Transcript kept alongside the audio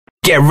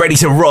Get ready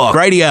to rock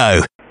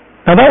radio.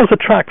 Now that was a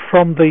track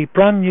from the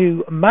brand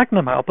new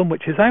Magnum album,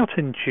 which is out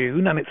in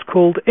June, and it's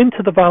called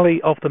Into the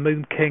Valley of the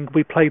Moonking.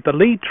 We played the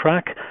lead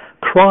track,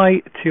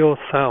 Cry to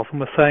Yourself,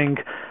 and we're saying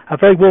a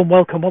very warm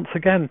welcome once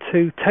again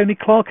to Tony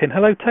Clarkin.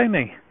 Hello,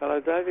 Tony. Hello,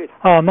 David.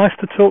 Oh, nice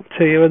to talk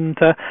to you. And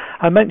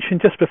I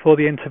mentioned just before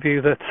the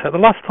interview that the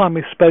last time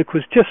we spoke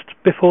was just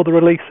before the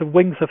release of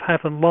Wings of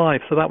Heaven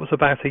Live, so that was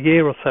about a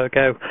year or so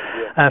ago,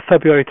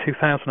 February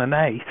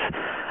 2008.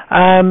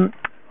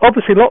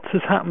 Obviously, lots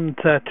has happened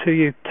to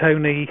you,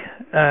 Tony,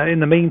 in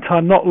the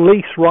meantime, not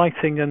least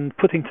writing and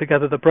putting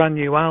together the brand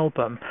new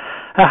album.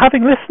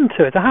 Having listened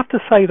to it, I have to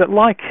say that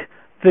like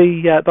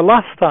the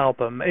last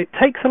album, it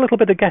takes a little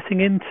bit of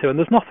getting into, and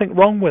there's nothing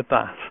wrong with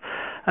that.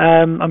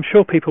 I'm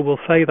sure people will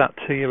say that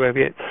to you,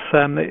 really.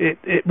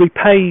 It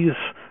repays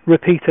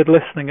repeated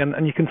listening,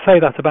 and you can say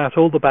that about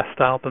all the best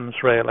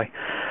albums, really.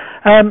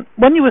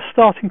 When you were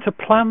starting to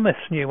plan this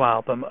new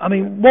album, I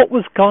mean, what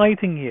was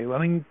guiding you? I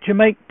mean, do you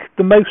make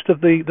the most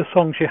of the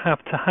songs you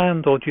have to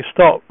hand, or do you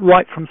start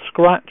right from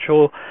scratch?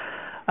 Or,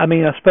 I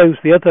mean, I suppose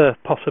the other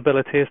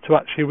possibility is to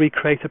actually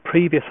recreate a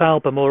previous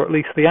album, or at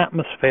least the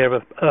atmosphere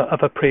of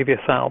a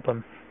previous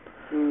album.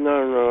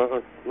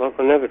 No,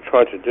 I never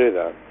tried to do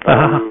that.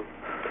 Uh-huh.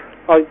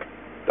 I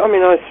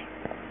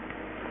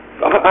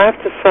have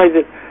to say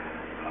that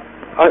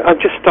I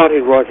just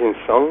started writing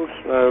songs.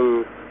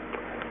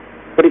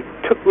 But it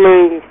took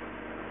me,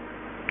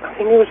 I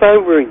think it was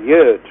over a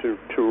year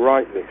to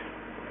write this.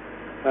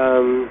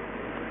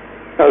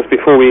 That was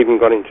before we even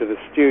got into the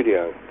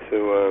studio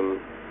to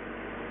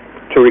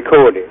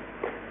record it.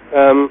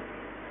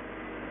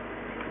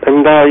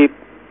 And I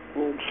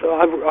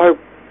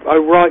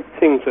write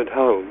things at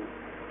home,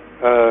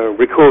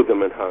 record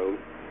them at home,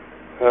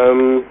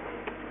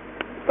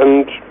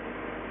 and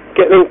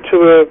get them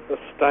to a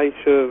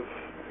state of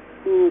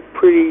a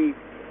pretty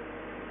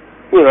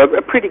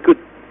good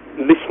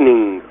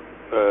listening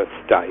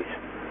state.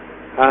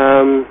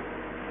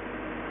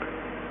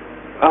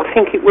 I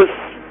think it was,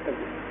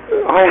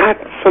 I had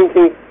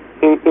something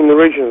in the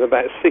region of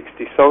about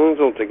 60 songs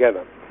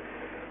altogether,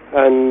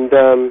 and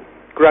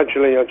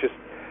gradually I just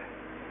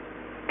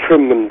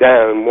trimmed them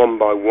down one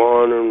by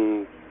one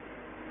and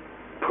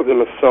put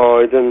them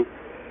aside, and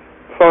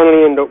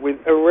finally end up with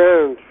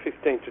around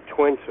 15 to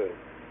 20.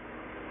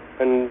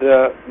 And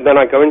then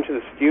I go into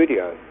the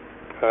studio,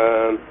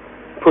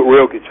 put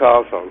real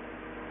guitars on,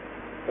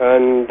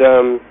 and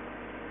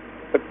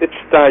at this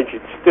stage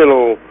it's still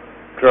all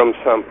drum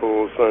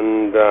samples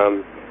and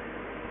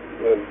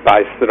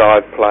bass that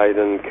I've played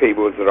and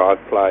keyboards that I've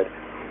played.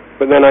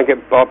 But then I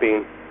get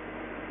Bobby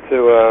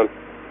to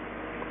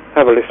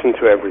have a listen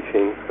to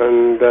everything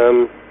and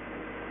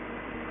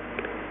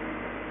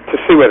to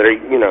see whether he,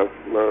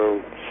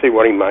 see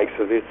what he makes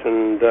of it.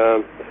 And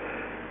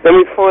then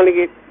we finally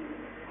get,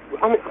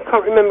 I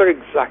can't remember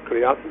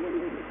exactly.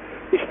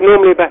 It's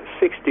normally about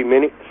 60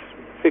 minutes.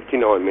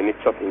 59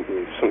 minutes, I think it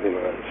is, something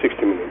like that,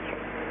 60 minutes,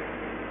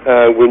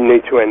 we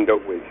need to end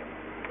up with.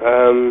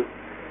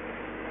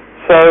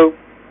 So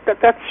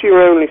that's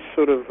your only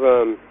sort of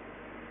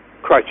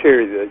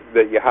criteria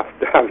that you have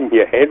to have in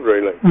your head,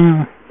 really.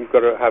 You've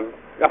got to have,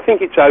 I think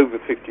it's over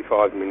 55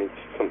 minutes,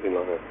 something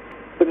like that.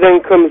 But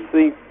then comes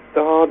the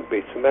hard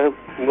bit about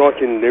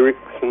writing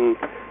lyrics and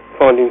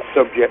finding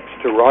subjects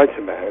to write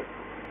about.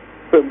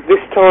 But this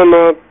time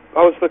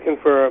I was looking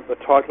for a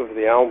title for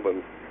the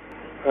album,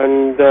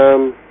 and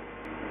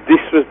this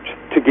was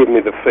to give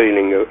me the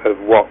feeling of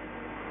what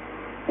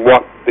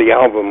the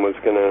album was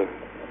going to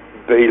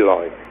be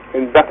like,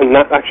 and that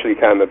actually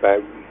came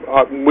about.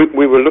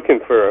 We were looking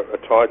for a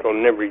title,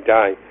 and every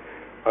day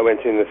I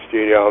went in the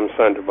studio. I'm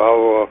saying to Bob,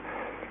 "Oh,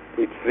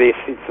 it's this,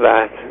 it's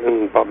that,"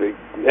 and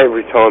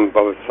every time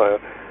Bob would say,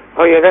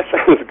 "Oh yeah, that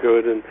sounds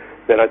good," and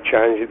then I'd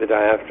change it the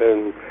day after,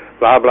 and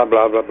blah blah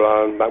blah blah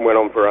blah, and that went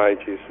on for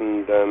ages.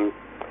 And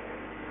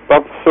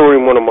Bob saw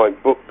in one of my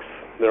books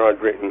that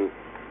I'd written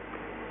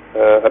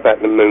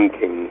about the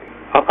Moonking.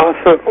 I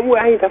thought, oh,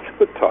 hey, that's a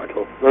good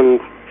title, and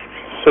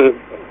sort of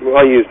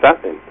I used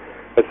that then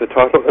as the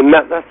title, and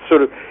that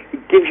sort of,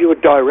 it gives you a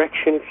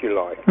direction, if you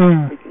like.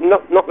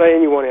 Not that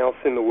anyone else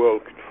in the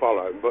world could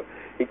follow, but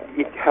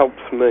it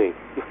helps me.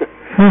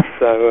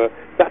 So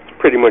that's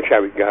pretty much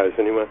how it goes,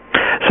 anyway.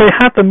 So you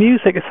had the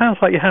music. It sounds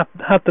like you had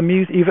the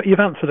music. You've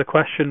answered a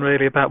question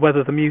really about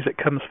whether the music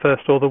comes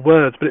first or the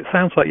words, but it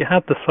sounds like you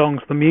had the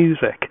songs, the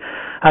music,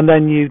 and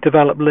then you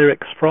developed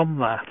lyrics from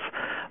that.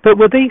 But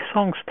were these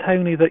songs,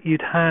 Tony, that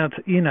you'd had,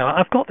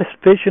 I've got this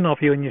vision of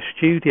you in your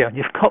studio, and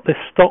you've got this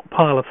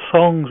stockpile of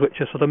songs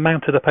which are sort of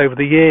mounted up over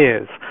the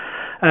years.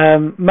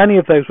 Many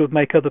of those would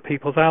make other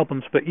people's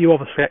albums, but you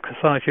obviously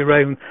exercise your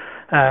own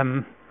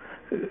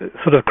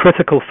sort of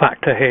critical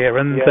factor here,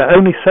 and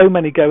only so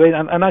many go in,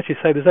 and as you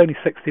say, there's only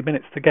 60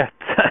 minutes to get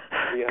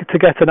to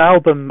get an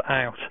album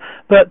out.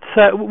 But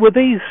was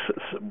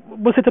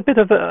it a bit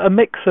of a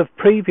mix of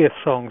previous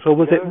songs, or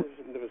was it?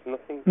 There was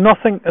nothing.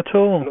 Nothing at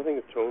all. Nothing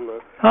at all. No.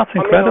 That's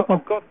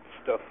incredible. I've got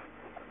stuff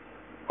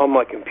on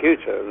my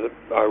computer that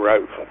I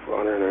wrote, I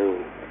don't know,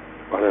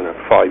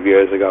 5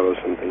 years ago or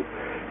something.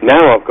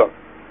 now I've got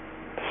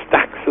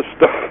stacks of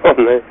stuff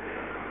on there,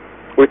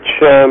 which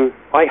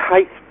I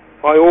hate.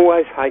 I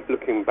always hate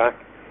looking back,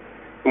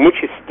 and which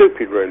is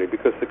stupid, really,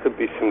 because there could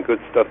be some good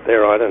stuff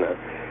there. I don't know.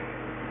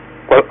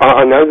 Well,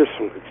 I know there's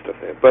some good stuff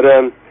there, but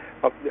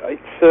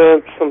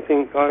it's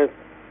something I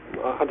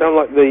don't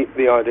like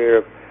the idea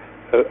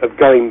of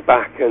going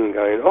back and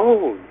going,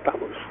 oh, that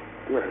was.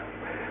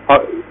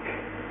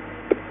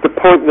 The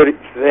point that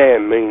it's there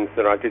means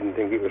that I didn't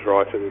think it was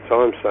right at the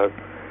time, so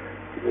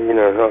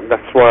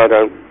that's why I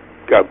don't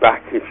go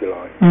back, if you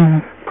like.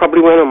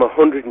 Probably when I'm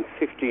 150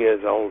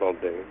 years old, I'll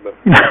do it, but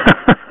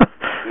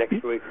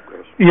next week, of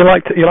course. You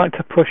like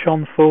to push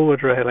on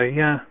forward, really,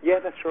 yeah. Yeah,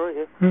 that's right.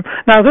 Yeah.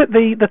 Now,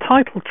 the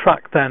title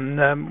track then,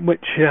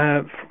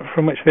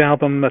 from which the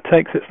album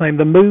takes its name,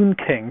 the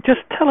Moonking.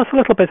 Just tell us a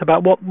little bit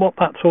about what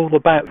that's all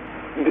about.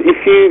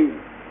 If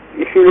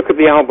you look at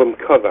the album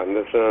cover,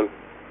 there's a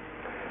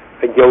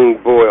young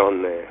boy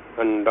on there,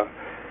 and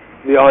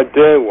the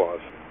idea was,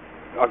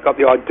 I got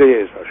the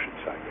ideas, I should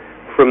say,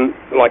 from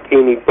like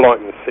Enid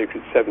Blyton's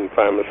Secret Seven,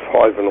 Famous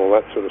Five, and all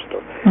that sort of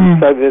stuff.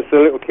 So there's a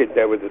little kid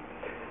there with the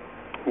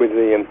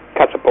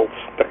catapult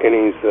stuck in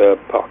his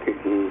pocket,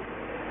 and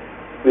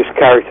this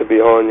character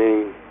behind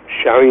him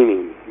showing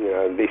him,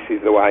 this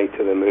is the way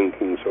to the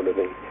Moonking sort of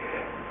thing.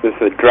 There's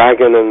the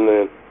dragon and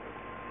the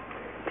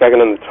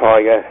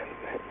tiger,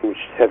 which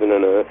is heaven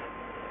and earth,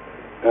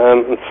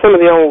 and some of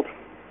the old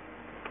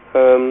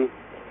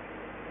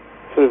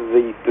sort of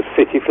the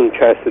city from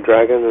Chase the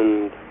Dragon,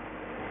 and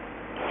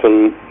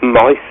some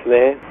mice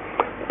there,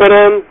 but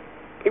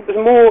it was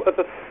more of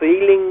a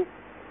feeling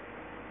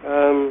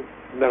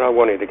that I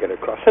wanted to get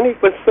across, and it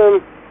was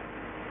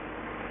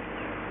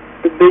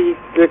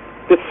the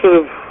sort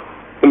of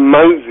the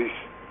Moses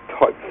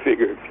type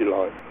figure, if you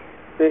like.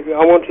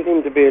 I wanted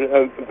him to be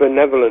a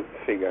benevolent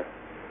figure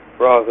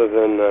rather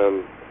than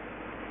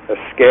a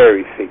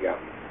scary figure,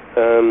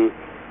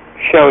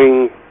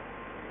 showing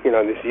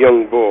this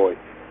young boy.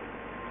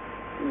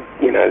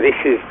 This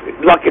is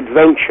like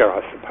adventure,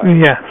 I suppose.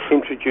 Yes.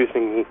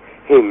 Introducing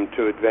him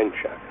to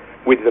adventure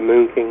with the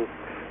Moonking.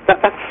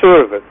 That's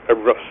sort of a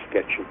rough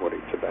sketch of what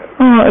it's about.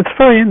 Oh, it's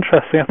very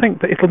interesting. I think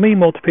that it'll mean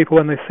more to people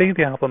when they see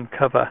the album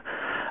cover.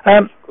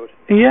 Good.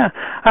 Yeah,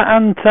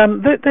 and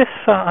this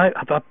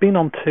I've been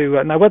on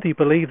to now. Whether you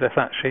believe this,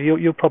 actually,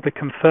 you'll probably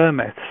confirm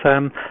it.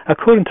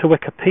 According to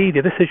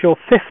Wikipedia, this is your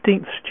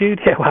 15th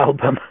studio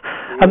album,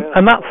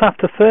 and that's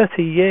after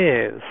 30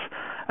 years.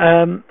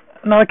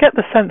 Now, I get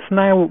the sense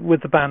now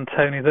with the band,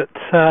 Tony, that,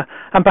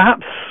 and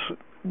perhaps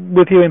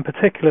with you in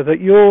particular,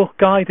 that you're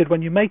guided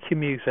when you make your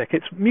music.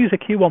 It's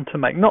music you want to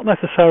make, not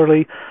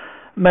necessarily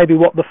maybe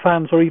what the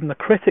fans or even the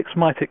critics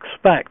might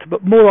expect,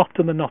 but more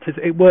often than not,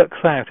 it works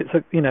out. It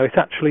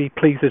actually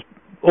pleases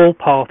all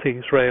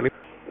parties, really.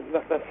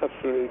 That's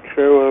absolutely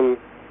true.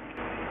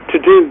 To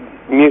do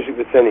music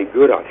that's any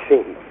good, I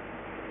think,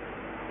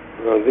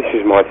 this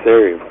is my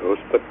theory, of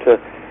course, but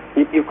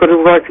you've got to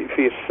write it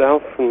for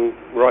yourself and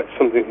write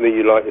something that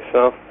you like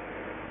yourself.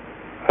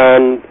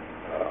 And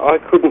I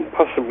couldn't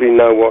possibly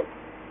know what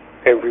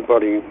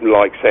everybody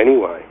likes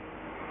anyway.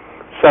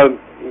 So,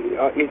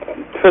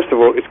 first of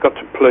all, it's got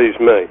to please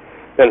me.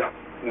 Then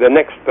the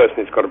next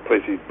person has got to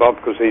please is Bob,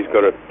 because he's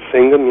got to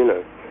sing them,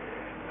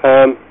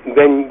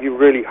 Then you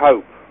really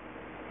hope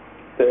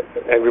that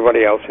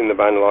everybody else in the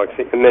band likes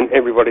it, and then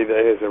everybody that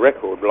hears the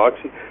record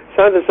likes it.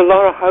 So there's a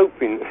lot of hope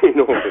in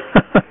all this.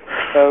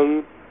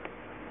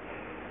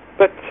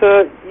 But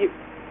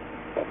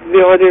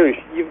the idea is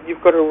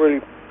you've got to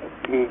really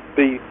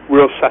be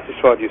real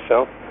satisfied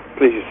yourself,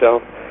 please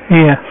yourself.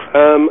 Yes.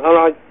 And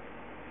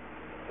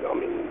I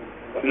mean,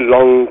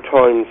 long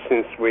time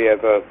since we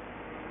ever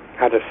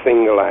had a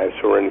single out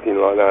or anything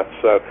like that,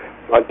 so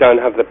I don't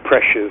have the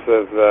pressures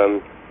of...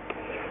 in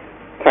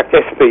fact,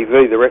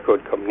 SPV, the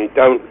record company,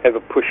 don't ever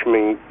push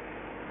me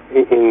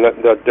in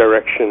the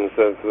directions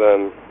of,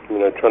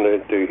 trying to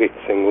do hit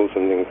singles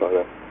and things like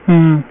that.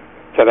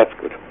 So that's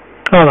good.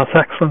 Oh, that's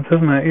excellent,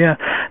 isn't it? Yeah.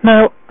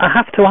 Now, I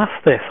have to ask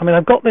this. I mean,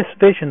 I've got this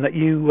vision that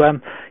you've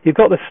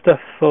got this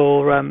stuff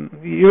for,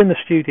 you're in the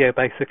studio,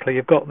 basically.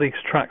 You've got these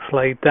tracks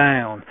laid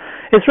down.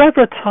 Is there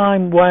ever a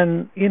time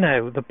when,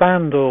 the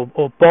band or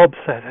Bob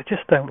says, I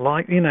just don't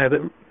like,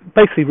 that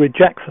basically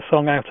rejects a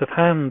song out of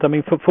hand? I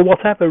mean, for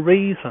whatever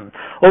reason.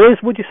 Or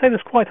would you say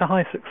there's quite a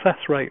high success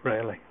rate,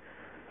 really?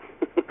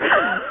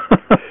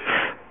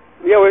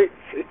 Yeah, well,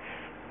 it's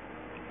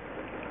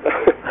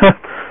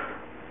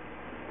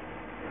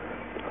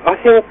I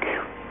think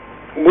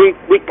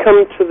we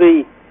come to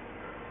the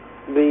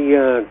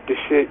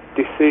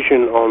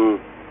decision on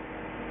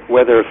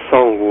whether a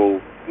song will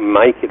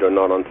make it or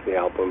not onto the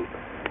album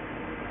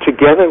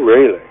together,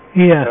 really.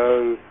 Yeah.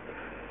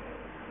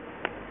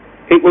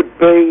 It would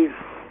be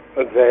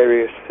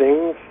various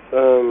things.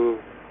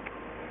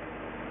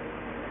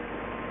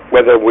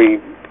 Whether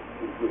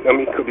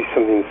it could be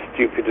something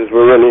stupid as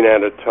we're running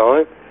out of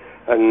time,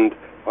 and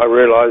I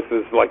realise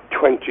there's like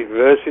 20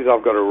 verses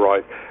I've got to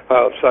write,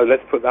 so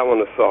let's put that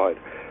one aside.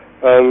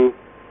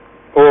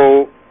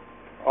 Or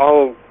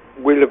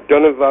we'll have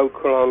done a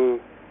vocal on,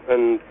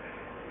 and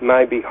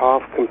maybe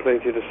half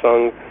completed a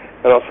song,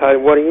 and I'll say,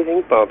 what do you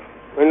think, Bob?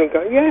 And he'll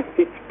go, yeah,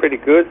 it's pretty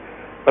good.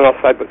 And I'll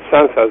say, but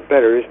so-and-so's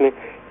better, isn't it?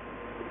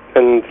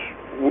 And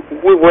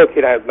we work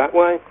it out that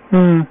way.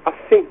 I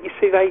think, you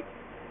see, they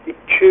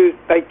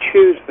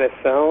choose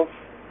themselves.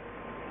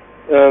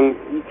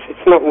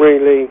 It's not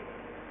really...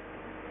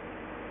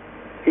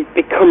 It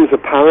becomes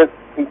apparent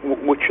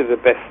which are the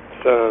best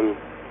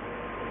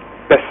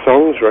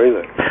songs,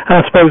 really.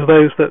 I suppose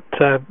those that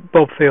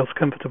Bob feels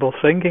comfortable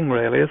singing,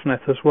 really, isn't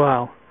it, as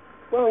well?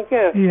 Well,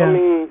 yeah. I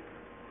mean,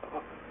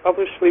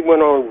 obviously when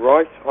I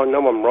write, I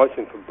know I'm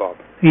writing for Bob.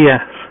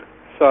 Yes.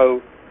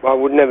 So I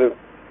would never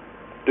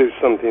do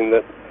something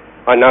that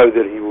I know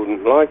that he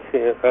wouldn't like.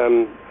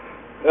 And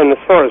as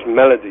far as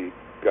melody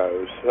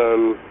goes,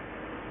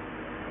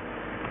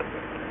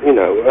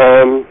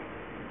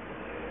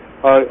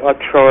 I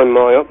try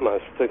my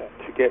utmost to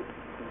get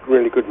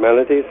really good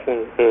melodies for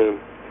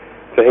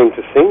him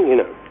to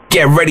sing,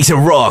 Get ready to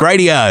rock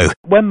radio.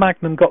 When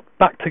Magnum got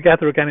back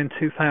together again in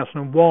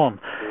 2001,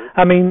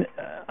 I mean,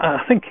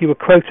 I think you were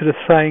quoted as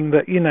saying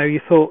that, you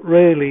thought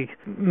really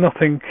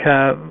nothing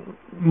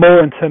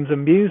more in terms of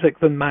music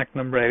than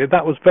Magnum, really.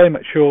 That was very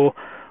much your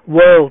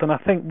world. And I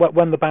think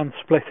when the band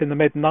split in the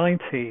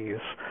mid-90s,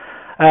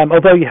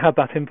 although you had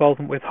that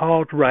involvement with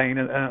Hard Rain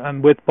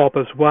and with Bob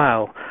as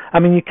well, I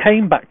mean, you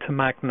came back to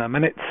Magnum,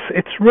 and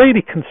it's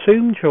really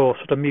consumed your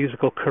sort of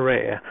musical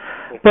career.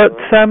 But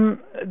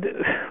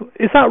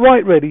is that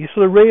right, really? You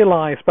sort of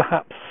realise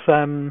perhaps,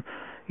 7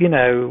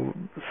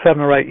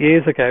 or 8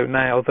 years ago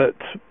now that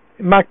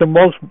Magnum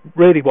was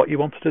really what you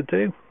wanted to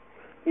do?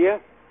 Yeah,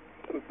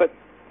 but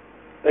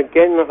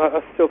again,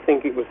 I still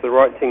think it was the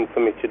right thing for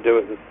me to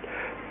do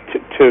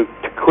to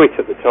quit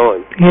at the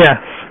time. Yes.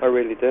 I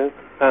really do.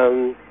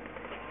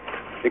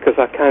 Because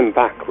I came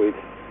back with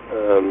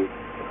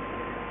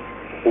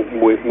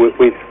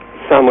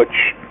so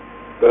much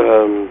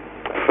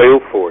feel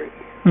for it.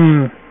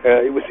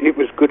 It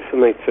was good for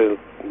me to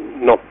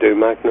not do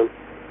Magnum,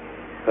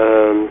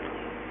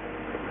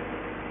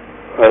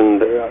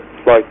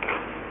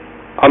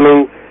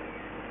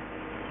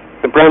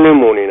 the Brand New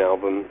Morning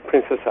album,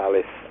 Princess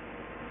Alice,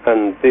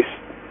 and this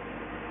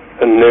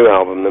new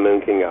album, the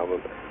Moonking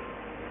album,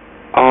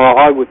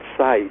 I would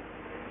say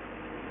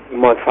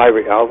my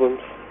favourite albums,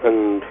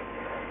 and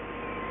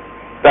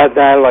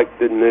they're like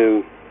the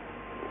new,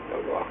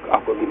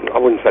 I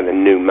wouldn't say the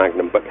new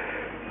Magnum, but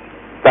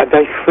that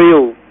they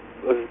feel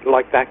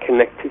like they're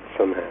connected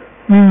somehow.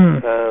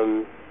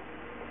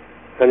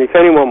 And if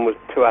anyone was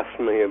to ask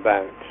me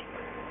about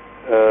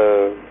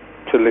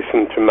to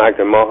listen to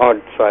Magnum,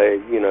 I'd say,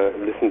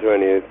 listen to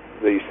any of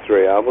these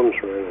 3 albums,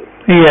 really.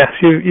 Yes,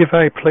 you're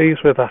very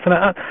pleased with that. And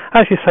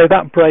as you say,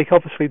 that break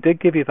obviously did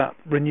give you that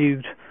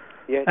renewed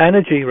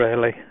energy,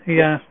 really,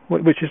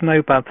 which is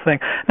no bad thing.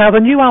 Now, the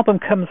new album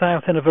comes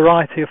out in a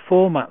variety of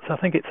formats. I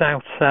think it's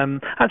out,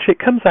 actually it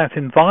comes out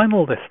in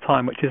vinyl this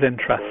time, which is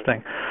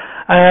interesting.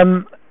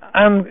 And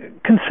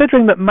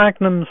considering that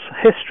Magnum's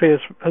history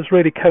has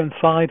really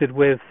coincided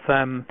with,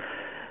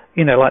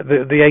 like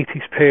the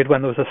 80s period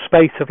when there was a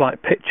spate of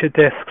like picture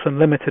discs and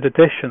limited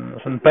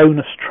editions and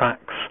bonus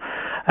tracks,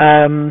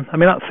 I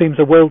mean, that seems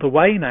a world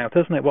away now,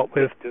 doesn't it, what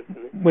with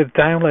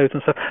downloads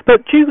and stuff.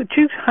 But do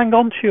you hang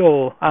on to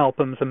your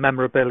albums and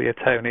memorabilia,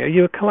 Tony? Are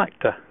you a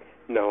collector?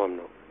 No, I'm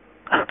not.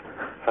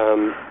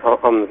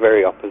 I'm the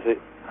very opposite.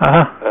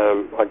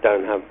 I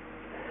don't have...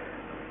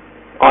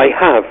 I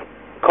have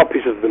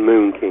copies of the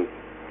Moonking.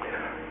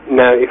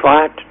 Now, if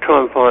I had to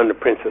try and find a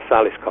Princess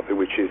Alice copy,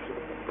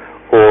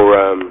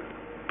 or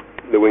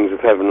The Wings of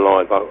Heaven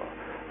live, I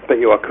bet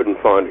you I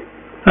couldn't find it.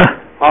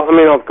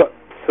 I've got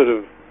sort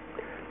of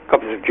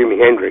copies of Jimi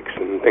Hendrix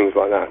and things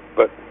like that,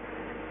 but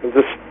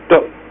the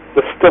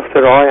stuff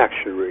that I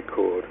actually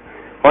record,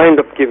 I end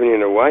up giving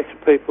it away to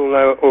people,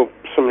 or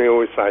somebody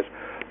always says,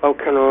 oh,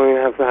 can I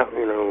have that,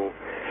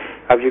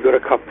 have you got a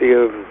copy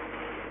of,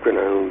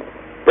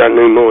 Brand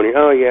New Morning?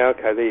 Oh, yeah,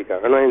 okay, there you go.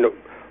 And I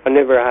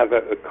never have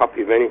a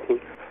copy of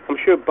anything. I'm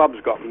sure Bob's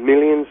got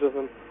millions of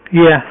them.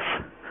 Yes.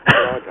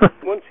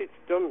 Once it's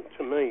done,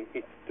 to me,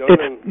 it's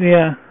done.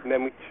 And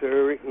then we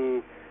tour it,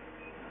 and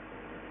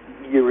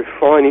you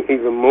refine it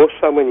even more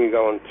so when you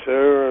go on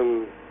tour,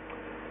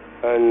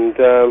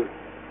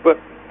 but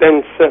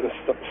then certain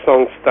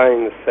songs stay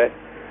in the set.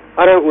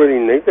 I don't really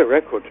need the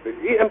record to be,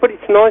 but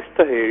it's nice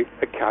to hear it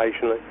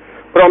occasionally.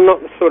 But I'm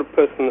not the sort of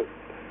person that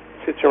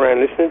sits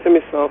around listening to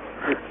myself.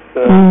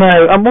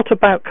 No, and what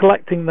about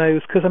collecting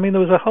those? Because, there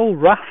was a whole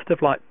raft of,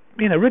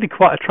 really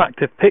quite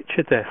attractive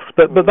picture discs,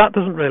 but that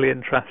doesn't really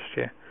interest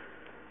you.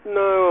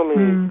 No,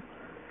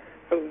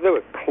 there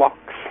were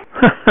clocks.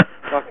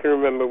 I can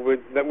remember we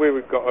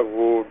got a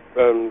award,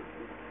 the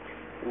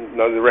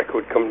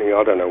record company,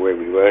 I don't know where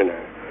we were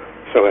now,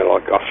 somewhere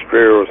like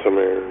Austria or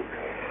somewhere, and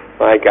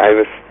they gave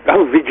us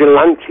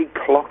vigilante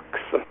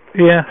clocks.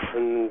 Yes.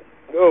 And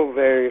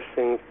various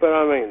things, but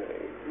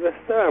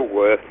they're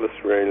worthless,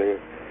 really.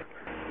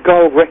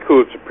 Gold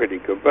records are pretty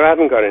good, but I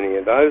haven't got any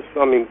of those.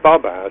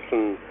 Bob has,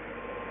 and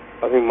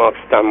I think Mark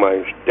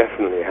Stanway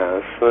definitely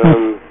has.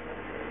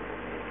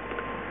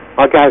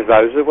 I gave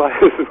those away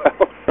as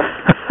well.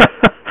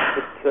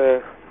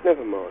 But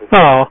never mind.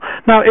 Oh,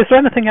 now is there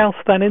anything else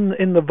then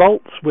in the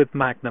vaults with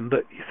Magnum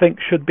that you think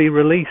should be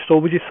released,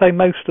 or would you say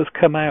most has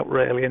come out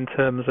really in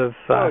terms of?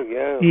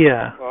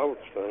 Yeah. I would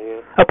say,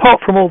 yeah.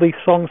 Apart from all these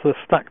songs that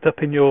are stacked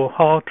up in your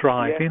hard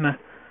drive, yeah. you know.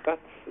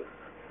 That's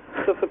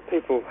stuff that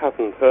people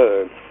haven't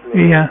heard.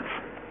 Yes.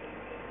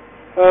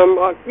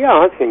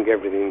 I think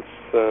everything's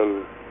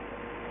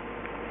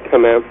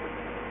come out.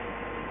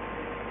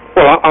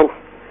 Well, I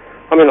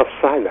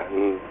say that,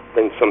 and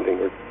then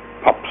something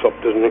pops up,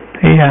 doesn't it?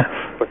 Yes.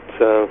 But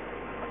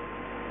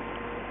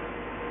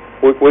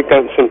we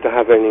don't seem to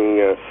have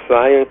any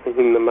say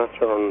in the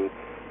matter on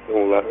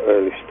all that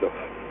early stuff.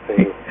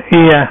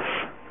 Yes.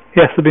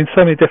 Yes, there have been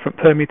so many different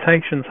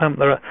permutations, haven't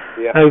there,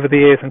 over the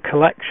years, and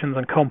collections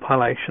and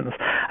compilations.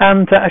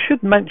 And I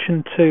should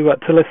mention to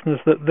listeners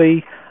that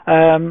the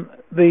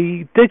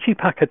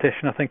Digipack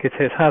edition, I think it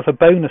is, has a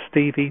bonus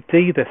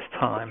DVD this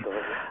time.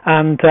 Right.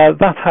 And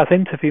that has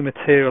interview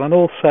material and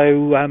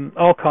also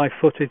archive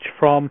footage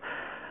from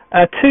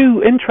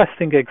two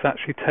interesting gigs,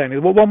 actually, Tony.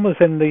 Well, one was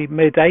in the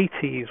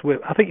mid-'80s.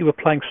 I think you were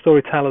playing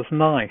Storyteller's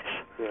Night,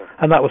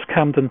 and that was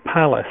Camden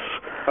Palace.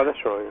 Oh,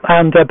 that's right.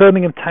 And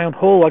Birmingham Town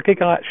Hall, a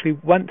gig I actually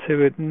went to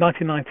in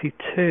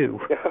 1992.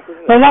 Yeah,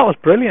 really? Well, that was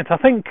brilliant. I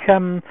think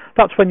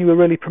that's when you were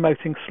really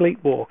promoting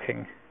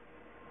Sleepwalking.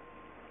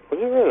 Was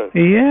it really?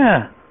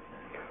 Yeah.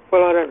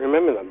 Well, I don't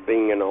remember that,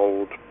 being an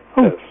old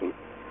person.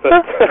 But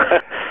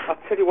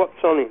I'll tell you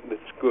what's on it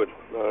that's good.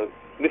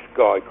 This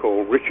guy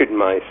called Richard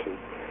Mason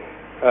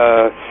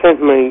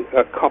sent me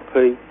a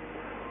copy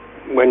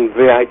when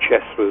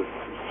VHS was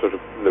sort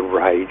of the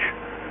rage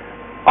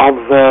of...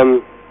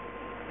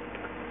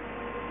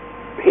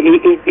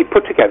 He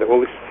put together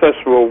all this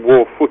First World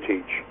War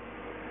footage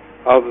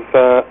of...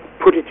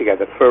 put it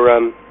together for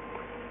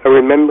a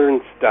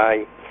Remembrance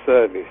Day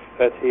service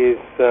at his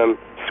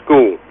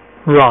school.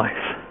 Right.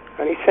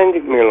 And he sent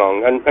it me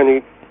along, and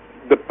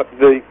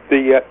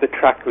the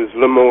track was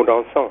Le Mort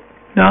Dansant.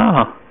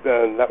 Ah.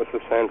 That was the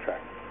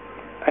soundtrack,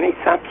 and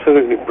it's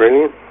absolutely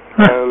brilliant.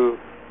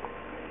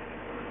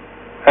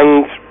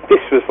 And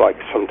this was like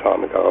some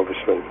time ago,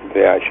 obviously,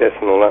 VHS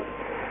and all that.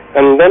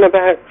 And then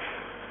about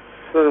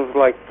sort of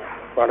like,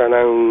 I don't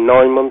know,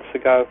 9 months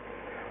ago,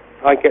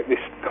 I get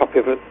this copy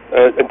of a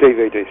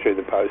DVD through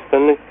the post,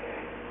 and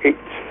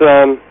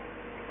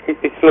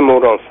it's Le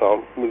Mort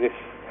Dansant with this.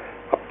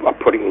 I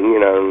put it in,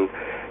 and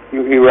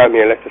you wrote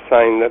me a letter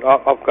saying that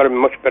I've got a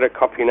much better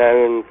copy now,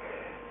 and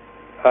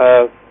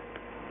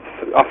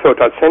I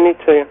thought I'd send it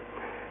to you.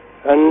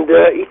 And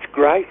it's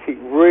great. It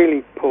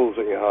really pulls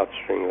at your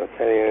heartstrings, I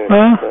tell you.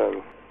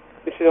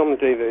 This is on the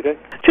DVD.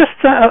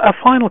 Just a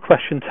final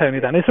question, Tony,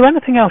 then. Is there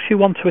anything else you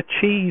want to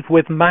achieve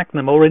with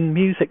Magnum or in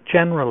music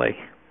generally?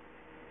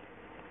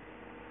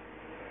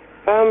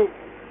 A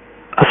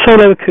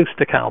solo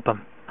acoustic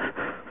album?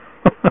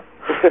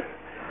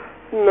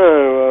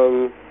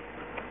 No,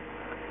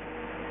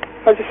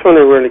 I just want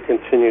to really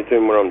continue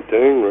doing what I'm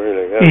doing,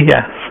 really.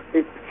 Yes.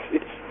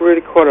 It's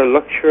really quite a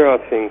luxury, I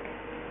think,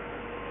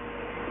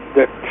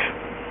 that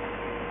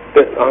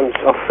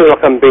I feel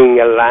like I'm being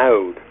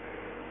allowed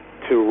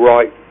to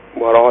write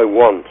what I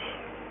want,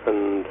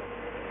 and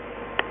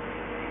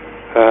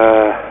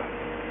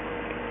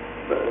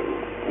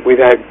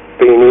without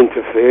being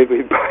interfered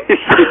with,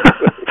 basically.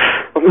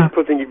 I'm just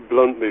putting it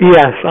bluntly.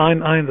 Yes, I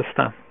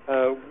understand.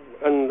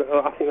 And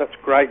I think that's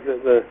great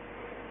that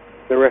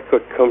the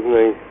record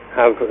company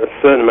have a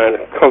certain amount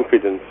of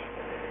confidence.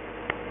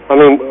 I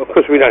mean, of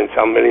course, we don't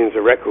sell millions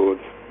of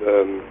records.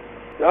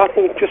 I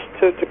think just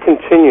to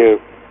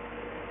continue.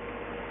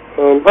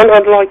 And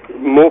I'd like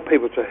more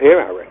people to hear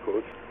our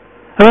records.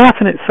 And that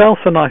in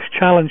itself's a nice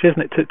challenge, isn't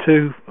it,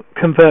 to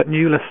convert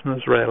new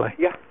listeners, really?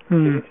 Yeah.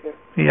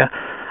 Yeah.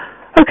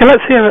 Okay,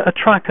 let's hear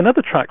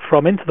another track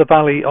from Into the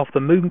Valley of the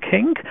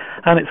Moonking,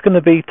 and it's going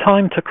to be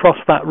Time to Cross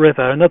That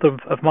River, another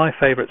of my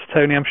favourites,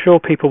 Tony. I'm sure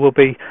people will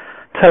be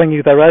telling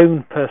you their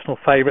own personal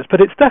favourites, but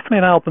it's definitely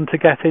an album to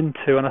get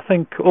into, and I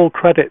think all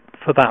credit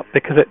for that,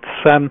 because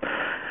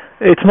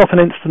it's not an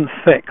instant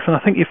fix, and I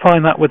think you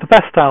find that with the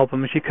best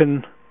albums, you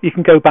can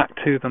go back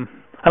to them.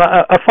 And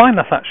I find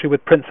that actually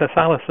with Princess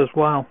Alice as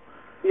well.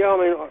 Yeah, I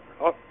mean,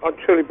 I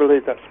truly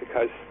believe that's the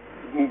case.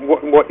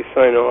 What you're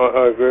saying,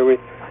 I agree with.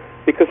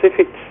 Because if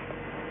it's...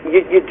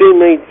 You do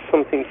need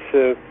something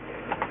to...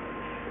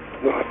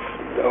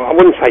 I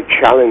wouldn't say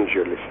challenge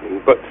your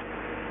listening, but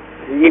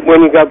when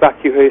you go back,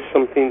 you hear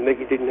something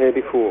that you didn't hear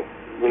before.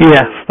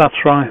 Yes, that's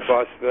right.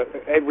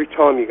 Every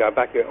time you go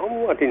back, you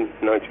go, I didn't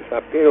notice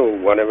that bit, or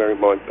whatever it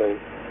might be.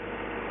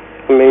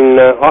 I mean,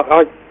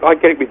 I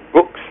get it with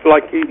books,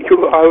 like I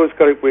always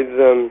got it with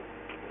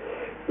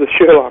the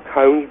Sherlock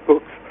Holmes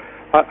books.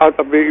 I'd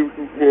be,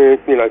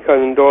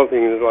 Conan Doyle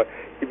thing is like,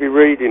 you'd be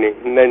reading it,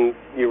 and then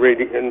you read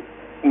it, and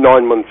 9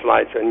 months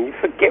later, and you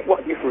forget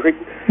what you've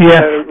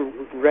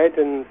read,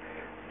 and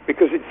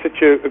because it's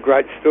such a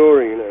great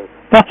story,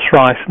 That's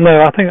right.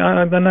 No, I think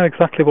I know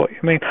exactly what you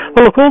mean.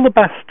 Well, look, all the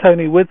best,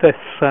 Tony, with this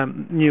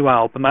new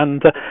album,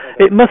 and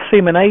it must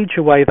seem an age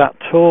away, that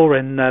tour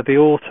in the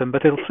autumn,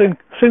 but it'll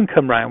soon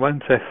come round,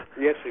 won't it?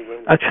 Yes, it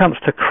will. A chance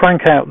to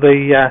crank out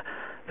the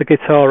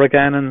guitar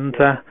again and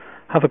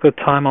have a good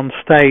time on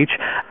stage.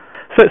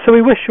 So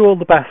we wish you all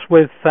the best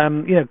with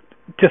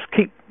just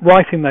keep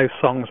writing those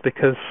songs,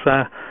 because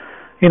the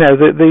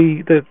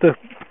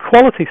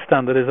quality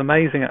standard is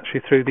amazing actually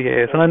through the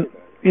years, and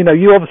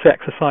you obviously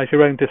exercise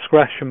your own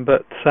discretion,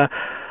 but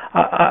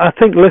I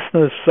think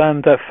listeners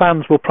and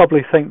fans will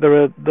probably think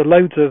there are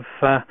loads of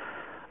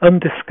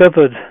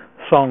undiscovered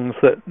songs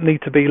that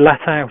need to be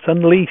let out,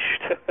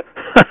 unleashed.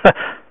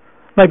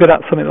 Maybe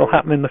that's something that will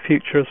happen in the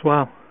future as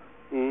well.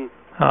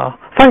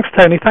 Thanks,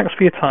 Tony. Thanks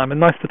for your time, and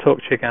nice to talk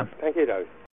to you again. Thank you, Dave.